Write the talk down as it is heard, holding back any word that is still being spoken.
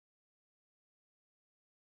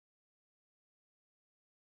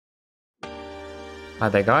Hi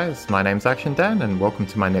there guys, my name's Action Dan and welcome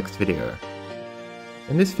to my next video.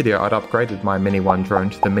 In this video I'd upgraded my Mini 1 drone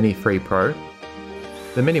to the Mini 3 Pro.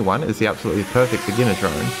 The Mini 1 is the absolutely perfect beginner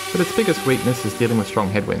drone, but its biggest weakness is dealing with strong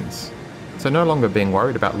headwinds. So no longer being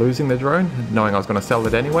worried about losing the drone, knowing I was going to sell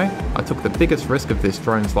it anyway, I took the biggest risk of this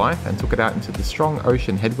drone's life and took it out into the strong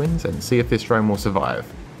ocean headwinds and see if this drone will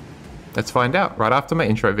survive. Let's find out right after my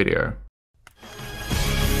intro video.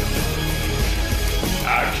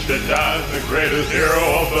 Action Dan, the greatest hero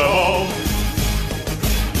of them all.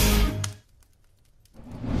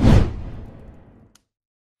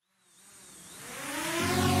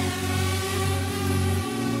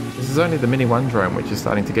 This is only the Mini 1 drone, which is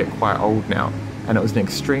starting to get quite old now, and it was an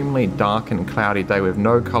extremely dark and cloudy day with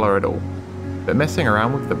no colour at all. But messing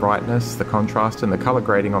around with the brightness, the contrast and the colour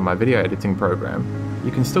grading on my video editing program,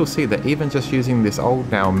 you can still see that even just using this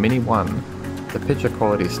old now Mini 1, the picture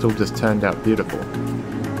quality still just turned out beautiful.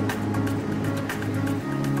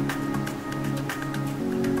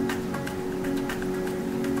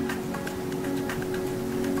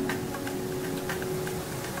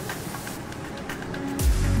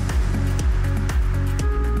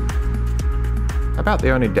 About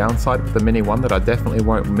the only downside with the Mini 1 that I definitely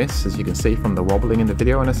won't miss, as you can see from the wobbling in the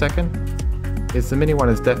video in a second, is the Mini 1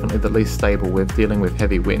 is definitely the least stable with dealing with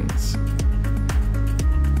heavy winds.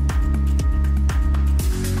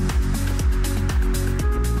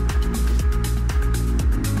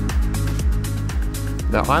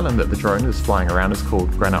 The island that the drone is flying around is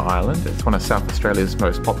called Granite Island. It's one of South Australia's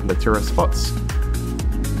most popular tourist spots.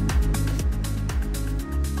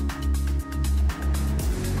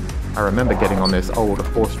 I remember getting on this old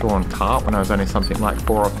horse-drawn cart when I was only something like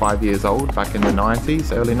 4 or 5 years old back in the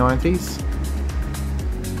 90s, early 90s.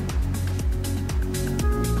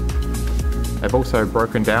 They've also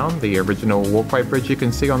broken down the original walkway bridge you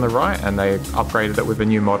can see on the right, and they upgraded it with a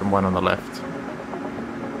new modern one on the left.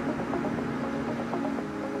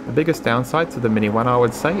 The biggest downside to the Mini 1, I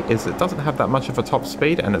would say, is it doesn't have that much of a top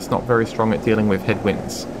speed and it's not very strong at dealing with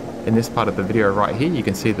headwinds. In this part of the video right here you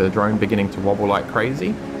can see the drone beginning to wobble like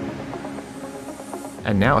crazy.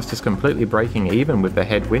 And now it's just completely breaking even with the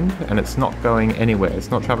headwind and it's not going anywhere, it's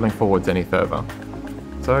not travelling forwards any further.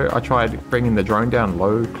 So I tried bringing the drone down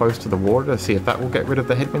low, close to the water to see if that will get rid of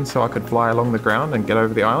the headwind so I could fly along the ground and get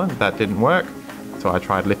over the island. That didn't work. So I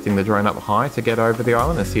tried lifting the drone up high to get over the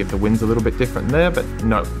island and see if the wind's a little bit different there, but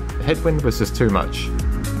no, the headwind was just too much.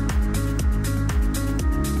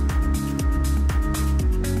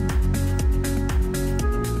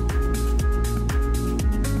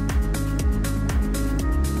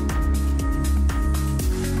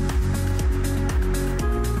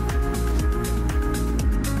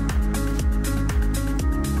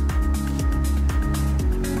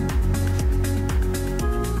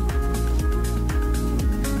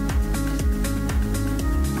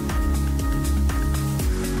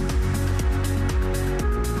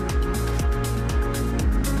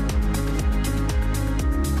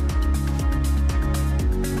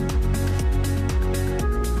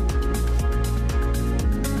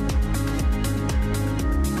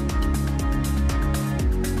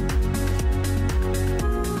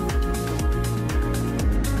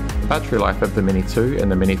 The battery life of the Mini 2 and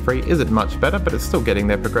the Mini 3 isn't much better, but it's still getting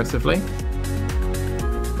there progressively.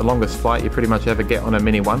 The longest flight you pretty much ever get on a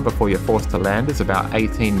Mini 1 before you're forced to land is about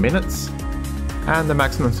 18 minutes. And the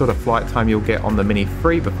maximum sort of flight time you'll get on the Mini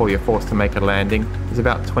 3 before you're forced to make a landing is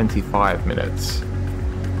about 25 minutes.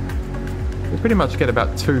 You pretty much get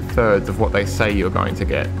about 2/3 of what they say you're going to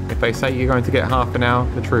get. If they say you're going to get half an hour,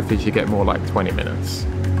 the truth is you get more like 20 minutes.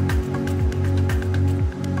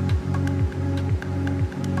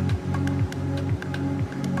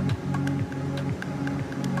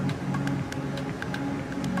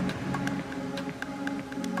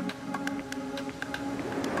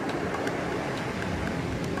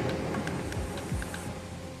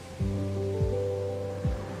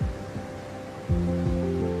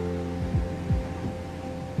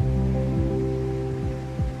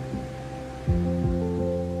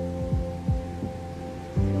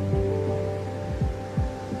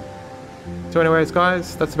 So anyways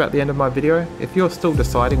guys, that's about the end of my video. If you're still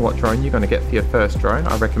deciding what drone you're going to get for your first drone,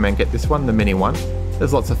 I recommend get this one, the Mini 1.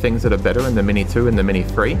 There's lots of things that are better in the Mini 2 and the Mini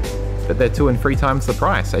 3, but they're 2 and 3 times the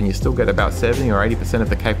price, and you still get about 70 or 80% of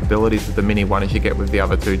the capabilities of the Mini 1 as you get with the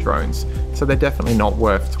other 2 drones. So they're definitely not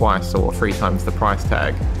worth twice or 3 times the price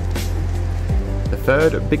tag. The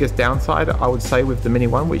third biggest downside I would say with the Mini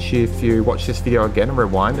 1, which if you watch this video again and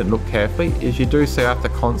rewind and look carefully, is you do so have to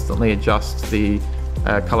constantly adjust the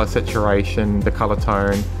color saturation, the color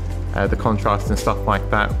tone, the contrast and stuff like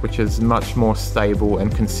that, which is much more stable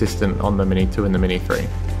and consistent on the Mini 2 and the Mini 3.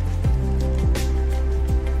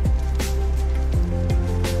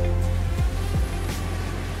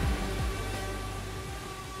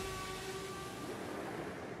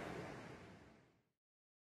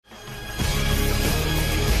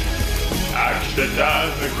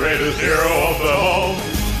 Ashton, the greatest hero of them all.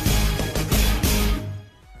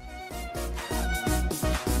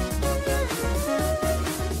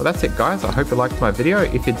 Well, that's it guys, I hope you liked my video.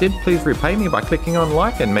 If you did, please repay me by clicking on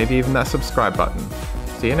like and maybe even that subscribe button.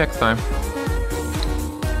 See you next time.